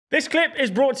This clip is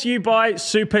brought to you by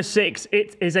Super 6.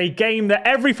 It is a game that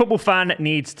every football fan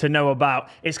needs to know about.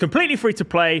 It's completely free to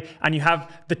play, and you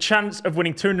have the chance of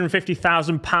winning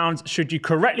 £250,000 should you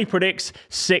correctly predict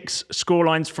 6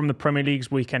 scorelines from the Premier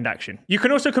League's weekend action. You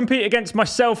can also compete against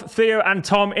myself, Theo, and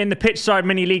Tom in the Pitch Side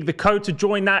Mini League. The code to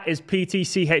join that is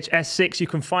PTCHS6. You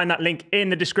can find that link in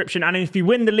the description. And if you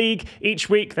win the league each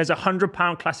week, there's a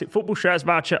 £100 classic football shirts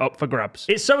voucher up for grabs.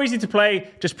 It's so easy to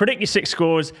play. Just predict your 6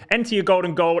 scores, enter your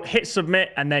golden goal, hit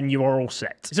submit, and then you are all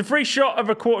set. It's a free shot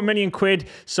of £250,000,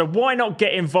 so why not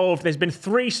get involved? There's been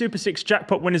 3 Super 6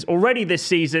 jackpot winners already this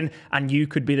season, and you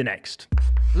could be the next.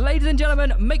 Ladies and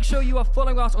gentlemen, make sure you are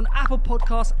following us on Apple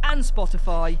Podcasts and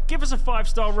Spotify. Give us a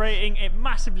 5-star rating. It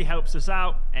massively helps us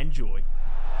out. Enjoy.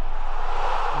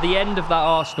 The end of that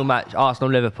Arsenal match,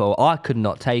 Arsenal-Liverpool, I could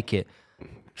not take it.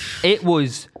 It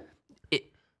was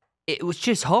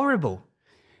just horrible.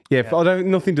 Yeah, I don't.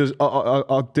 Nothing does.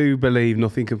 I do believe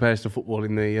nothing compares to football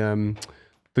in the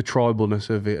tribalness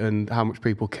of it and how much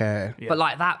people care. Yeah. But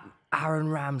like that Aaron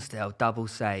Ramsdale double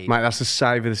save, mate, that's the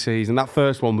save of the season. That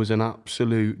first one was an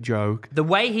absolute joke. The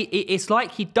way it's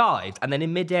like he dived and then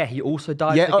in midair he also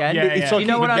dives again. It's like you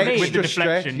know what I mean? With the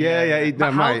deflection.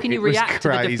 But how can you react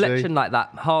to the deflection like that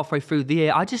halfway through the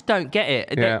air? I just don't get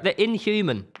it. They're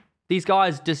inhuman. These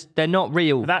guys they're not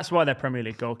real. That's why they're Premier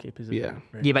League goalkeepers. Yeah.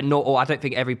 Really. Yeah, but not all. I don't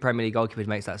think every Premier League goalkeeper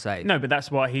makes that save. No, but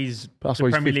that's why he's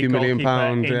 £50 million.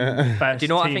 Yeah. Do you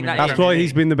know what I think That's why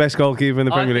he's been the best goalkeeper in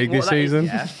the Premier League this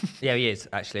season. Yeah, he is,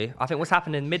 actually. I think what's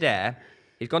happened in mid-air,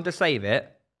 he's gone to save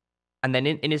it, and then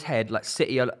in his head, like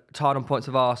City are tied on points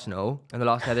of Arsenal in the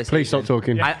last day of this Please season. stop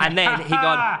talking. And then he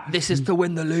gone, this is to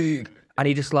win the league. And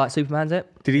he just like Superman's it.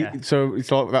 Did he? Yeah. So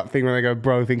it's like that thing where they go,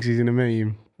 bro thinks he's in a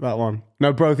meme. That one.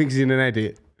 No, bro thinks he's in an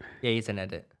edit. Yeah, he's an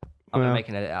edit. I'm going to make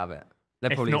an edit out of it.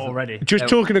 If not already. Just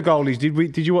talking of goalies,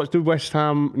 did you watch the West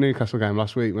Ham Newcastle game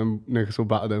last week when Newcastle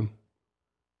battered them?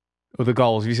 Or the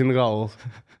goals? Have you seen the goals?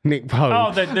 Nick Pope.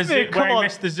 Oh, where he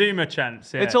missed the Zuma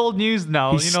chance. Yeah. It's old news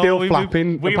now. He's still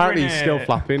flapping. Apparently, he's still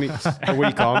flapping. It's a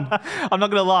week on. I'm not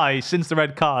going to lie. Since the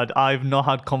red card, I've not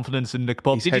had confidence in Nick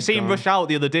Pope. Did you see him rush out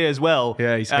the other day as well?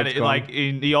 Yeah, he's gone.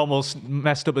 He almost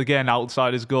messed up again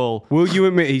outside his goal. Will you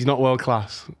admit he's not world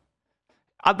class?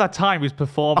 At that time, he was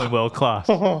performing world class.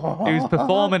 He was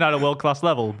performing at a world class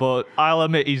level, but I'll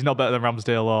admit he's not better than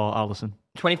Ramsdale or Alisson.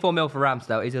 24 mil for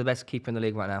Ramsdale. He's the best keeper in the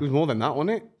league right now. It was more than that,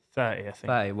 wasn't it? 30, I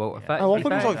think. 30. Well, 30 I thought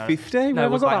it was like 50. No, it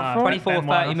was like 24,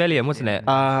 30 million, wasn't it?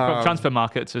 Transfer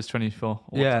market says 24.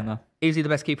 Yeah. Is he the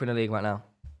best keeper in the league right now?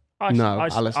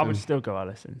 I would still go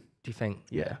Alisson. Do you think?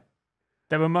 Yeah.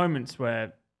 There were moments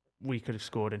where we could have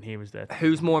scored and he was there.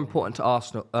 Who's more important to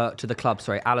Arsenal, to the club,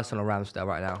 sorry, Alisson or Ramsdale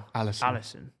right now?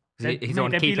 Alisson. He's the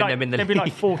one keeping them in the league. They'd be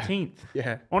like 14th.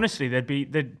 Yeah. Honestly,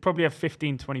 they'd probably have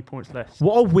 15, 20 points less.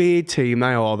 What a weird team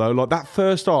they are, though. Like, that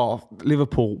first half,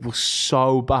 Liverpool was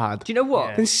so bad. Do you know what?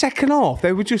 Yeah. Then second half,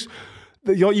 they were just...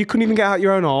 You couldn't even get out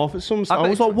your own half at some stage. I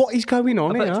was like, what is going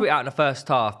on here? I put a tweet out in the first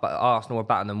half, but Arsenal were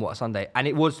better than what a Sunday. And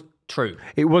it was true.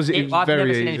 It was I've very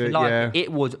never seen easy, anything like it.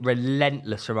 It was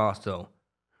relentless from Arsenal.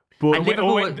 But and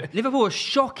Liverpool was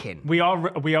shocking. We are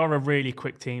a really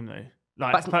quick team, though.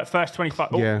 Like, first 25...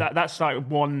 that's like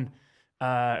one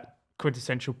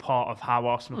quintessential part of how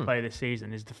Arsenal play this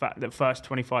season is the fact that first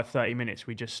 25, 30 minutes,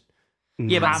 we just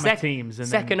hammer teams. And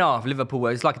second half, Liverpool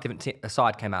was like a different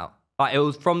side came out. Like, it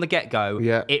was from the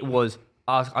get-go, it was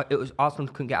Arsenal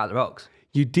couldn't get out of the box.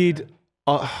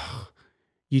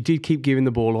 You did keep giving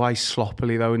the ball away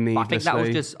sloppily, though, and needlessly.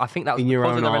 I think that was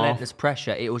because of the relentless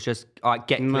pressure. It was just like,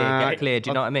 get clear. Do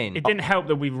you know what I mean? It didn't help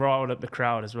that we riled up the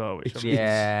crowd as well. Which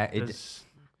that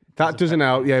doesn't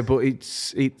help, but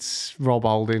it's Rob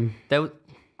Holding. I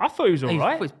thought he was all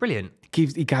right. It was brilliant.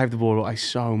 He gave the ball away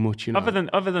so much, you know.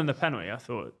 Other than the penalty, I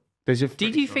thought.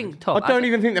 Did you think, Tom? I don't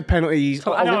even think the penalty is...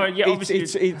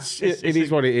 It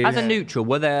is what it is. As a neutral,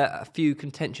 were there a few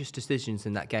contentious decisions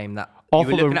in that game that you were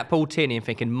looking at Paul Tierney and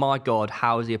thinking, my God,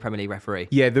 how is he a Premier League referee?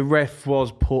 Yeah, the ref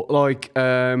was put... Like,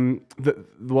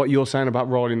 what you're saying about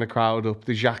riling the crowd up,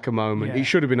 the Xhaka moment, it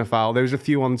should have been a foul. There was a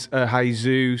few on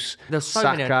Jesus,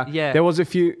 Saka. There was a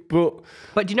few, but...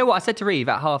 But do you know what I said to Reeve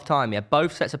at half-time?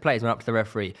 Both sets of players went up to the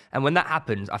referee. And when that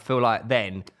happens, I feel like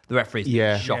then... The referee's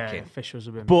shocking. Yeah, officials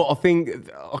have been... But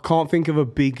I can't think of a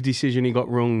big decision he got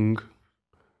wrong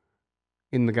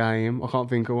in the game. I can't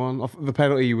think of one. The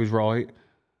penalty was right.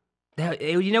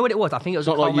 You know what it was? I think it was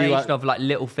a combination of like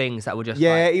little things that were just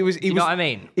he was. You know what I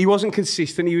mean? He wasn't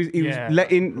consistent. He was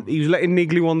letting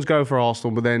niggly ones go for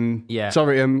Arsenal, but then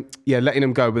letting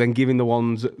them go, but then giving the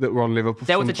ones that were on Liverpool.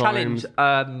 There was a challenge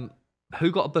Who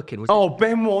got a booking? Was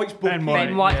Ben White's booking.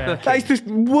 Ben White's booking. That is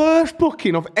the worst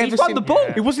booking I've ever seen. He's won the ball.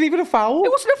 It wasn't even a foul. It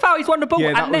wasn't a foul. He's won the ball,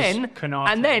 Yeah, and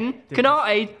then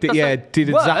Konate did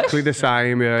exactly the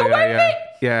same. Yeah.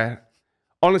 Yeah.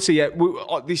 Honestly,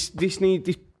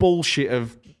 this bullshit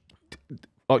of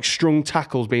like strung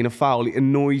tackles being a foul. It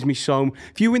annoys me so.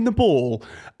 If you win the ball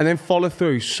and then follow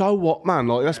through, so what, man?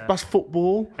 Like that's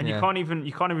football. And you can't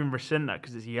even rescind that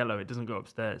because it's yellow. It doesn't go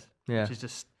upstairs. Yeah, which is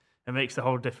just it makes the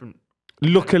whole different.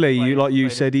 Luckily, you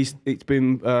said, it's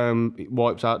been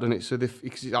wiped out, and it so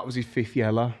because that was his 5th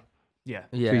yellow. Yeah.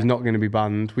 So he's not going to be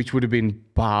banned, which would have been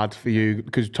bad for you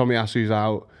because Tommy Asu's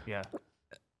out. Yeah.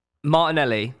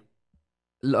 Martinelli,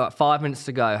 5 minutes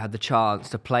to go, had the chance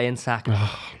to play in Saka.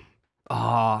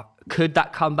 Could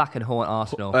that come back and haunt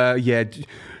Arsenal? Yeah.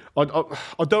 I don't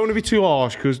want to be too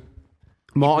harsh because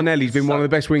Martinelli's been one of the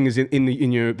best wingers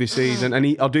in Europe this season,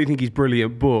 and I do think he's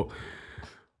brilliant, but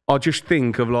I just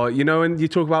think of like, when you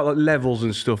talk about like levels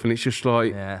and stuff, and it's just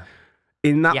like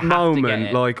in that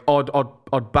moment, like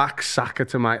I'd back Saka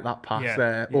to make that pass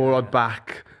there, or I'd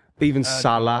back even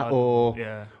Salah or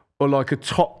like a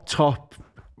top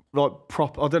like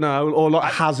prop. I don't know, or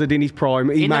like Hazard in his prime.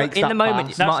 He makes that moment.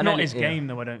 pass. That's not his game,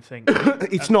 though. I don't think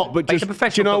it's not. But just do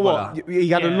you know what? He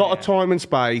had a lot of time and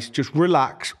space. Just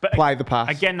relax, play the pass.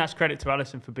 Again, that's credit to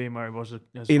Alisson for being where he was. No,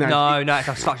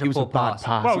 it's such a poor pass.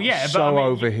 Well, yeah, so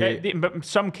overhit. But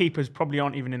some keepers probably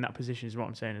aren't even in that position. Is what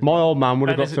I'm saying. My old man would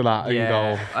have got to that in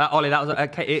goal. Ollie, that was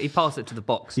okay. He passed it to the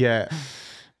box. Yeah.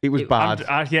 It was bad.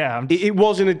 It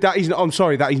wasn't. I'm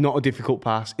sorry. That is not a difficult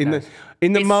pass. In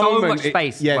the moment, so much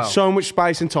space. So much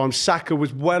space and time. Saka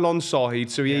was well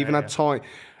onside, so he even had time.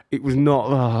 It was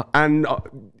not. And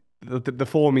the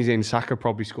form he's in, Saka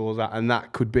probably scores that, and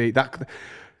that could be that.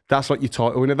 That's like your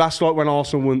title winner. That's like when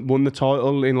Arsenal won the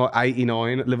title in like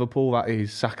 '89 at Liverpool. That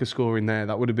is Saka scoring there.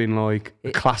 That would have been like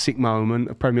a classic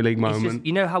moment, a Premier League moment.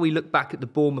 Just, how we look back at the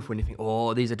Bournemouth when you think,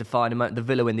 these are defining moments. The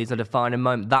Villa win, these are defining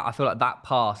moments. That I feel like that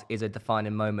pass is a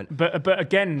defining moment. But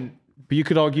again. But you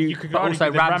could argue,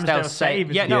 also Ramsdale's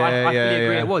save. I fully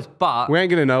agree it was. But we ain't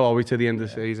going to know, are we, to the end of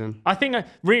the season? I think,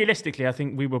 realistically,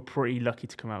 we were pretty lucky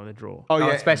to come out with a draw. Oh, yeah.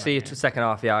 Especially the second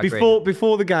half, I agree.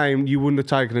 Before the game, you wouldn't have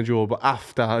taken a draw, but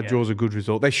after, a draw's a good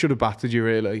result. They should have battered you,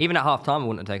 really. Even at half-time, I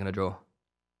wouldn't have taken a draw.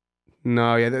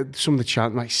 No, some of the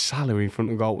chant, like Salah in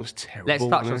front of goal was terrible. Let's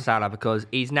touch on Salah because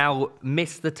he's now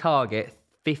missed the target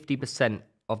 50%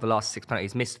 of the last 6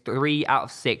 penalties. Missed 3 out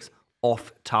of 6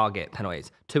 off-target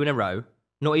penalties. 2 in a row.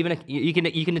 Not even you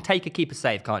can take a keeper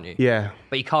save, can't you? Yeah.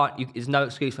 But you can't. There's no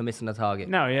excuse for missing the target.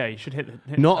 No, you should hit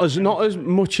not as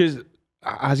much as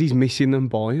he's missing them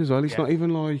by as well. It's not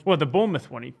even like the Bournemouth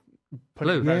one. He put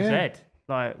it over his head.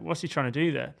 Like, what's he trying to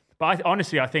do there? But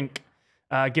honestly, I think,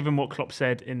 given what Klopp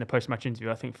said in the post-match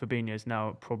interview, I think Fabinho's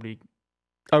now probably.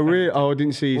 Oh really? I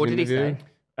didn't see his What interview. did he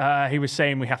say? He was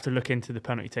saying we have to look into the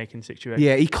penalty taking situation.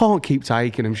 Yeah, he can't keep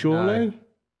taking them, surely. No.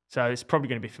 So it's probably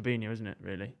going to be Fabinho, isn't it?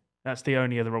 Really. That's the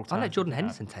only other alternative. I let Jordan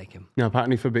Henderson take him. No,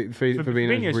 apparently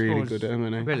Fabinho's really good at him,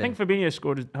 isn't he? Really? I think Fabinho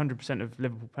scored 100% of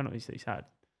Liverpool penalties that he's had.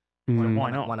 Why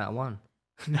not? 1 out of 1.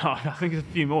 No, I think there's a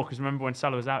few more because remember when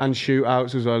Salah was out. And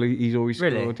shootouts as well. He's always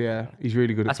scored. Yeah, he's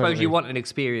really good at penalties. I suppose you want an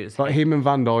experience. Like him and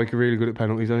Van Dijk are really good at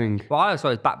penalties, I think. Well, I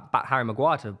also back Harry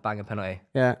Maguire to bang a penalty.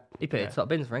 Yeah. He put it top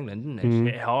bins for England, didn't he?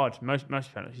 Hit it hard. Most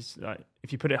penalties, like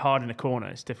if you put it hard in a corner,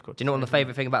 it's difficult. Do you know what the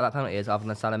favourite thing about that penalty is, other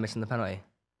than Salah missing the penalty?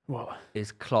 What?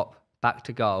 Is Klopp back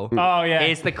to goal. Oh, yeah.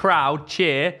 Here's the crowd,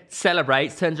 cheer,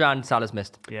 celebrates, turns around, Salah's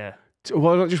missed. Yeah.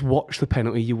 Why not just watch the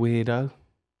penalty, you weirdo?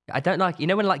 I don't like,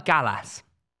 when like Gallas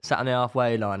sat on the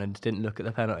halfway line and didn't look at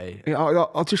the penalty. Yeah,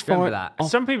 I'll just Remember find that?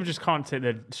 Some people just can't take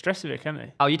the stress of it, can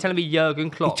they? Oh, you're telling me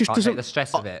Jurgen Klopp just can't doesn't- take the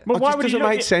stress of it? Well, It just doesn't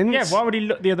make sense. Yeah, why would he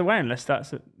look the other way unless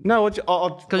that's it? No,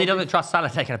 Because he doesn't trust Salah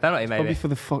taking a penalty, maybe. probably for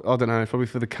the I don't know. Probably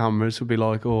for the cameras would be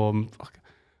like,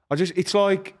 it's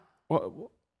like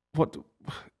what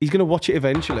he's gonna watch it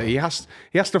eventually. He has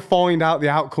to find out the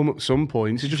outcome at some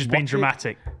point. So Just being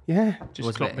dramatic. Yeah, It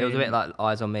was a bit like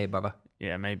eyes on me, brother.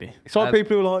 Yeah, maybe. it's like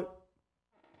people who are like,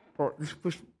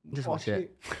 Just watch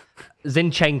it.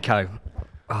 Zinchenko.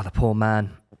 Oh, the poor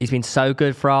man. He's been so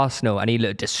good for Arsenal and he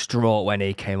looked distraught when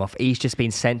he came off. He's just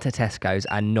been sent to Tesco's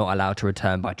and not allowed to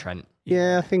return by Trent.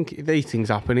 Yeah, I think these things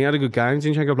happen. He had a good game.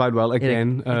 Zinchenko played well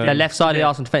again. The left side of the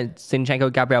Arsenal defence,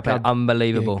 Zinchenko, Gabriel played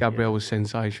unbelievable. Yeah, Gabriel was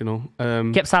sensational.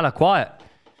 Kept Salah quiet.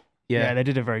 Yeah, they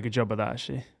did a very good job of that,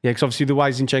 actually. Yeah, because obviously the way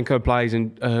Zinchenko plays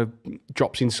and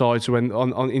drops inside, so when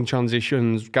in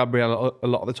transitions, Gabriel a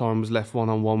lot of the time was left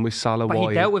one-on-one with Salah. But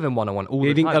he dealt with him one-on-one all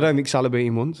the time. I don't think Salah beat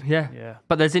him once. Yeah.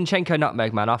 But the Zinchenko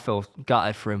nutmeg, man, I feel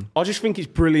gutted for him. I just think it's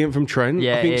brilliant from Trent.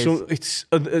 Yeah, I think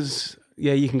it's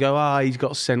yeah, you can go, he's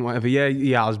got sent, whatever. Yeah,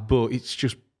 he has, but it's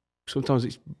just sometimes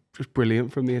it's just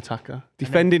brilliant from the attacker.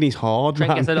 Defending is hard. Trent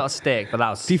Man. gets a lot of stick, but that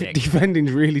was sick.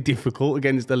 Defending's really difficult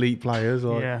against elite players.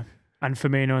 Like. Yeah. And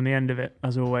Firmino on the end of it,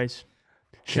 as always.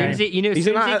 As soon as he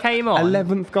came on,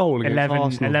 11th goal against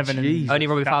Arsenal. 11 Jeez. only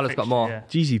Robbie Fowler's got more. Yeah.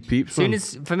 Jeezy peeps. As soon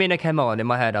as Firmino came on, in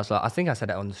my head, I was like, I think I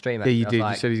said it on the stream. Yeah, Actually. you I was did.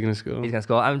 like, You said he's going to score. he's going to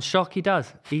score. I'm shocked he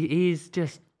does. He's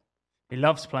just. He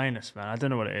loves playing us, man. I don't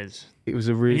know what it is. It was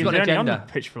a really... He's got He's an only on the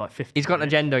agenda. pitch for like 50 He's got an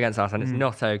minutes. agenda against us, and it's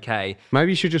not okay.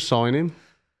 Maybe you should just sign him.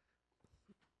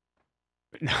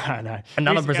 No.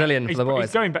 Another Brazilian for the boys.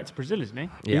 He's going back to Brazil, isn't he?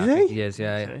 Yeah, Is I think he? he is.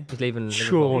 Yeah, Is he? he's leaving.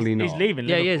 Surely not. He's leaving.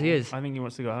 Yeah, he Liverpool. is. I think he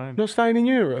wants to go home. Not staying in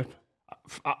Europe.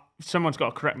 Someone's got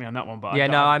to correct me on that one, but Yeah,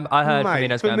 I I heard Mate,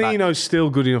 Firmino's going back. Firmino's still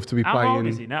good enough to be How playing. old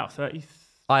is he now? 30.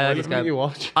 I heard he's What do you going.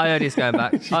 watch? I heard he's going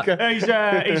back. He's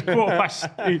quarter past.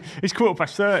 He's quarter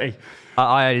past 30.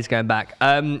 I heard he's going back.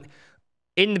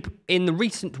 In the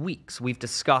recent weeks, we've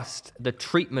discussed the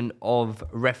treatment of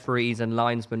referees and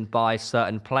linesmen by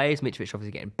certain players. Mitrovic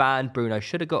obviously getting banned. Bruno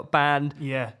should have got banned.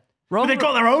 Yeah. Rob- But they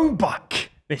got their own back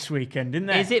this weekend, didn't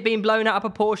they? Is it being blown out of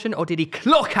proportion, or did he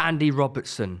clock Andy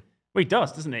Robertson? Well, he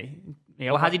does, doesn't he?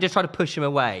 Or has he just tried to push him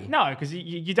away? No, because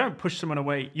you don't push someone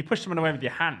away. You push someone away with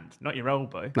your hand, not your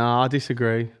elbow. No, I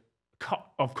disagree.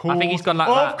 Of course. I think he's gone like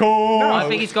of that. course. I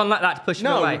think he's gone like that to push him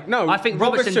away. I think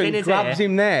Robertson's in his grabs ear.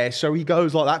 him there, so he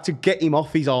goes like that to get him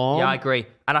off his arm. Yeah, I agree.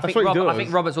 And I That's think what he I does.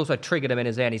 think Roberts also triggered him in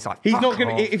his ear, and he's like, He's "Fuck not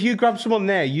gonna. off." If you grab someone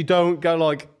there, you don't go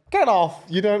like get off.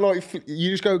 You don't like. You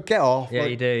just go get off. Yeah,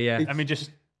 like, you do. Yeah. Let me just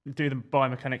do the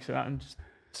biomechanics of that, and just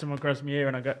someone grabs me here,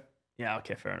 and I go, yeah,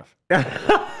 okay, fair enough.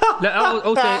 Look,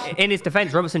 also, in his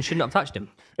defence, Robertson shouldn't have touched him.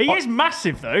 He is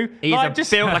massive though. He's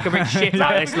built like a big shit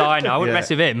out of this line. I wouldn't Yeah. mess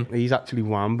with him. He's actually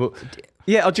one, but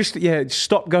yeah,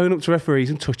 stop going up to referees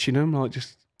and touching them. Like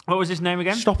just What was his name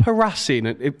again? stop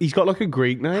harassing. He's got like a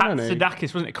Greek name, hasn't he?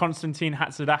 Hatzidakis, wasn't it? Konstantin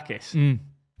Hatzidakis.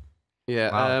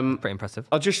 Yeah. Wow, pretty impressive.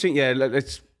 I just think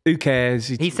let's. Who cares?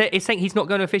 He's saying he's not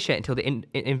going to officiate until the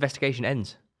investigation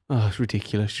ends. Oh, it's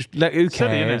ridiculous. Just who Silly, innit?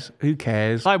 cares? Who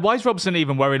cares? Like, why is Robson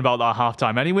even worrying about that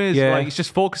halftime anyways? Yeah. Like, it's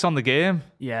just focus on the game.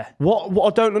 Yeah. What I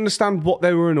don't understand what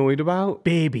they were annoyed about.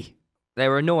 Baby. They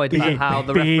were annoyed about how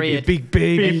the baby, referee, Big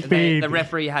baby. the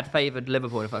referee had favoured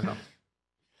Liverpool in the first half.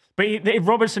 But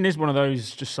Robertson is one of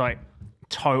those just like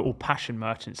total passion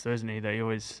merchants, though, isn't he? That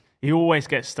he always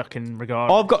gets stuck in regard.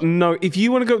 I've got no. If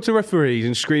you want to go up to referees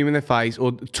and scream in their face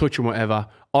or touch them, whatever,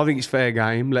 I think it's fair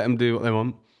game. Let them do what they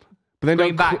want. But then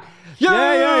Scream don't back.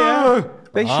 Yeah.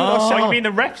 They should. So you mean the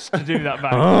refs to do that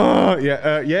back?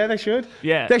 Yeah, they should.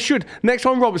 Yeah. They should. Next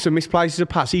time Robertson misplaces a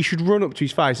pass, he should run up to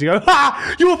his face and go,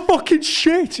 "Ha! You're fucking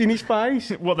shit!" in his face.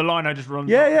 What the lino just runs?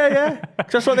 Yeah.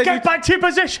 'Cause that's what they Get do. back to your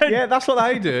position. Yeah, that's what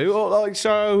they do. Or like,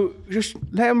 so just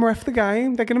let them ref the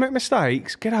game. They're going to make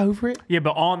mistakes. Get over it. Yeah,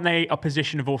 but aren't they a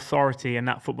position of authority in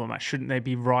that football match? Shouldn't they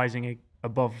be rising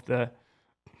above the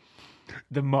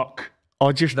muck?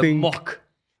 I just The think. mock.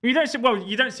 You don't see. Well,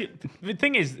 you don't see. The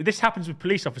thing is, this happens with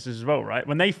police officers as well, right?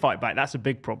 When they fight back, that's a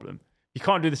big problem. You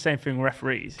can't do the same thing with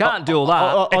referees. Can't do all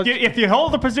that. If you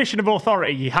hold a position of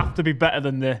authority, you have to be better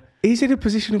than the. Is it a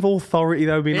position of authority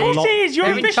though? Being Yes, it is. You're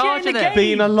They're in charge officiating of the them. game.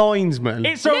 being a linesman.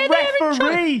 It's a Yeah, they're in charge.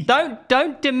 referee.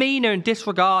 Don't demeanour and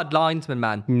disregard linesmen,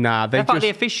 man. Nah, They're part of the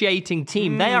officiating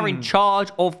team. They are in charge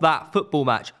of that football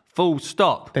match. Full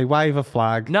stop. they wave a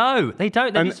flag. No, they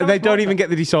don't. They're And just so they don't smart. even get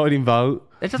the deciding vote.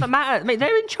 It doesn't matter. Mate,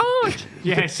 they're in charge.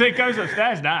 Yeah, so it goes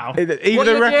upstairs now. Either What the you're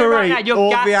doing referee right now, you're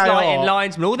or gaslighting VAR.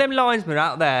 linesmen. All them linesmen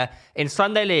out there in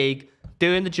Sunday League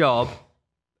doing the job,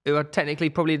 who are technically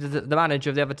probably the manager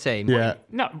of the other team. Yeah,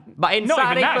 No, But in not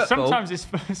Saturday even that.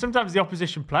 football- Sometimes the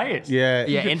opposition players. yeah,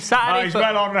 Yeah, in Oh, Saturday he's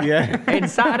football. well on. yeah. In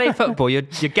Saturday football, you're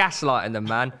gaslighting them,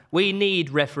 man. We need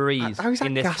referees How is that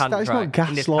in this gas? country. That is not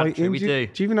In this country, gaslighting. we do, do. you,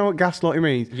 do you even know what gaslighting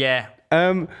means? Yeah.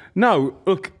 No.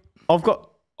 Look, I've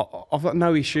got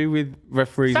no issue with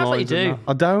referees. Sounds like lines you and do.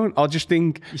 that. I don't. I just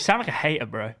think You sound like a hater,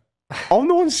 bro. I'm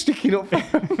the one sticking up.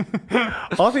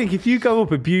 I think if you go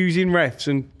up abusing refs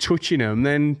and touching them,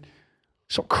 then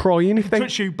stop crying if they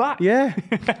Touch you back. Yeah,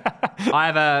 I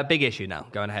have a big issue now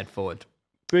going ahead forward.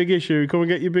 big issue. Come and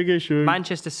get your big issue.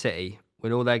 Manchester City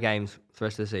win all their games for the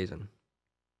rest of the season.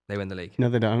 They win the league. No,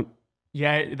 they don't.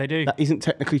 Yeah, they do. That isn't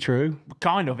technically true.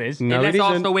 Kind of is. No, Unless it isn't.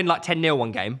 Arsenal win like 10-0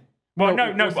 one game. Well,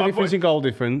 no. What's the difference in goal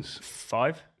difference?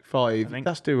 5. 5. think.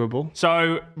 That's doable.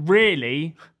 So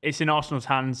really, it's in Arsenal's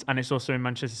hands, and it's also in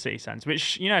Manchester City's hands,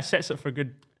 which sets up for a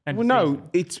good end. Well, of no,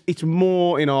 season. it's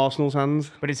more in Arsenal's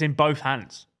hands. But it's in both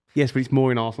hands. Yes, but it's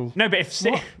more in Arsenal's. No, but if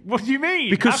City, what do you mean?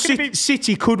 Because How can it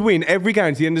City could win every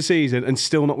game to the end of the season and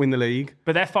still not win the league.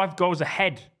 but they're 5 goals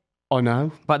ahead. I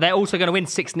know. But they're also going to win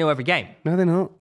 6-0 every game. No, they're not.